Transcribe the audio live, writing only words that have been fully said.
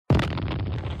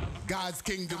God's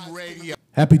Kingdom Radio.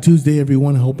 Happy Tuesday,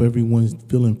 everyone. I hope everyone's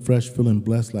feeling fresh, feeling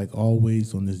blessed like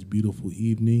always on this beautiful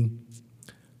evening.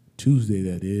 Tuesday,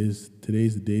 that is.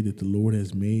 Today's the day that the Lord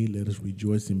has made. Let us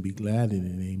rejoice and be glad in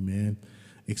it, amen.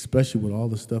 Especially with all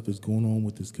the stuff that's going on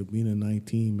with this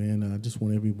COVID-19, man. I just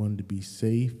want everyone to be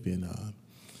safe and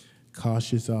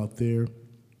cautious out there.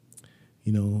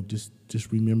 You know, just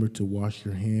remember to wash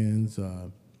your hands.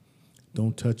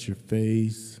 Don't touch your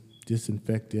face.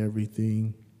 Disinfect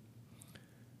everything.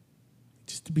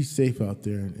 Just to be safe out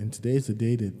there. And today's the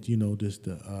day that, you know, just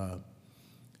to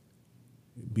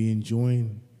being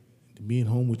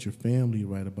home with your family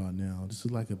right about now. This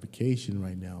is like a vacation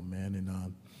right now, man.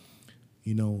 And,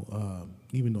 you know,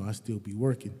 even though I still be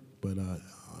working, but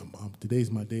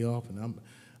today's my day off, and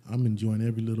I'm enjoying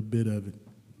every little bit of it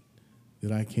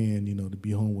that I can, you know, to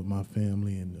be home with my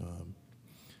family and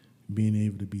being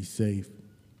able to be safe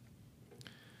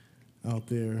out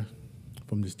there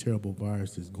from this terrible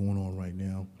virus that's going on right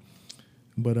now.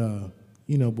 But,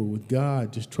 you know, but with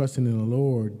God, just trusting in the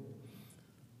Lord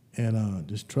and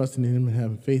just trusting in Him and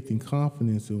having faith and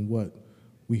confidence in what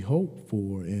we hope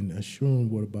for and assuring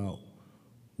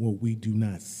what we do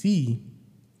not see.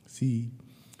 See,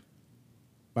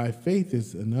 by faith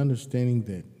is an understanding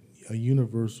that a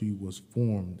university was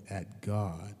formed at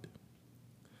God's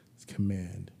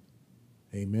command.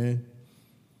 Amen?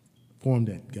 Formed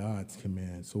at God's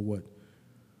command. So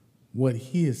what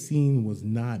He has seen was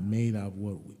not made out of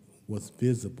what was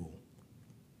visible.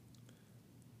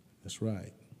 That's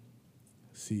right.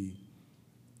 See,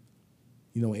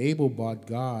 you know, Abel brought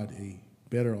God a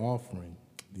better offering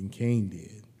than Cain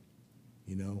did,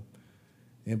 you know.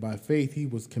 And by faith, he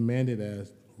was commanded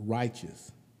as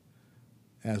righteous,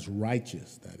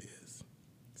 that is.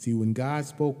 See, when God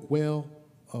spoke well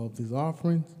of his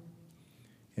offerings,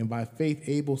 and by faith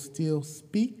Abel still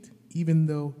speaked, even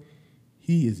though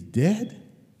he is dead,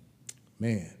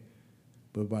 man.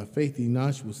 But by faith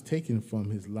Enosh was taken from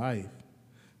his life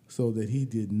so that he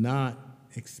did not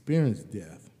experience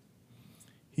death.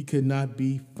 He could not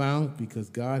be found because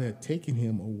God had taken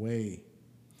him away.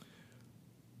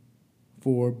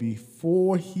 For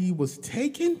before he was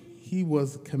taken, he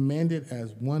was commanded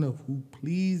as one of who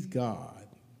pleased God.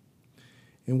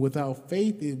 And without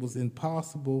faith, it was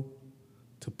impossible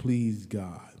to please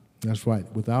God. That's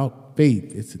right. Without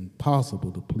faith, it's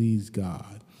impossible to please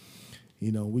God.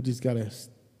 You know, we just got to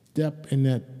step in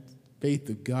that faith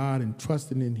of God and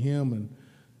trusting in Him and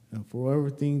for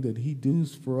everything that He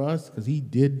does for us, because He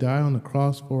did die on the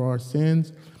cross for our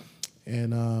sins.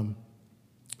 And,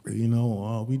 you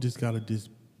know, we just got to just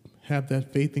have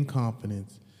that faith and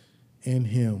confidence in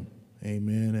Him.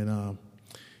 Amen. And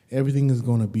everything is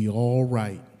going to be all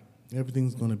right.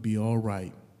 Everything's going to be all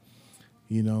right.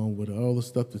 You know, with all the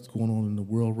stuff that's going on in the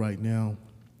world right now,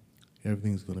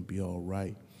 everything's going to be all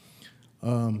right.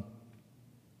 I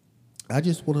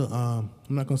just want to, I'm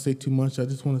not going to say too much. I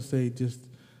just want to say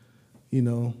you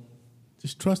know,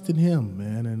 just trust in Him,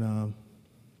 man.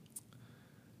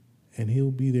 And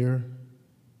He'll be there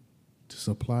to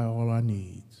supply all our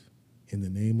needs in the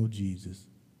name of Jesus.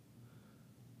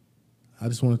 I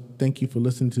just want to thank you for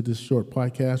listening to this short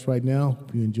podcast right now.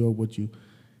 If you enjoyed what you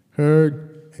heard,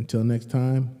 until next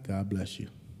time, God bless you.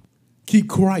 Keep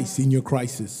Christ in your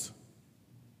crisis.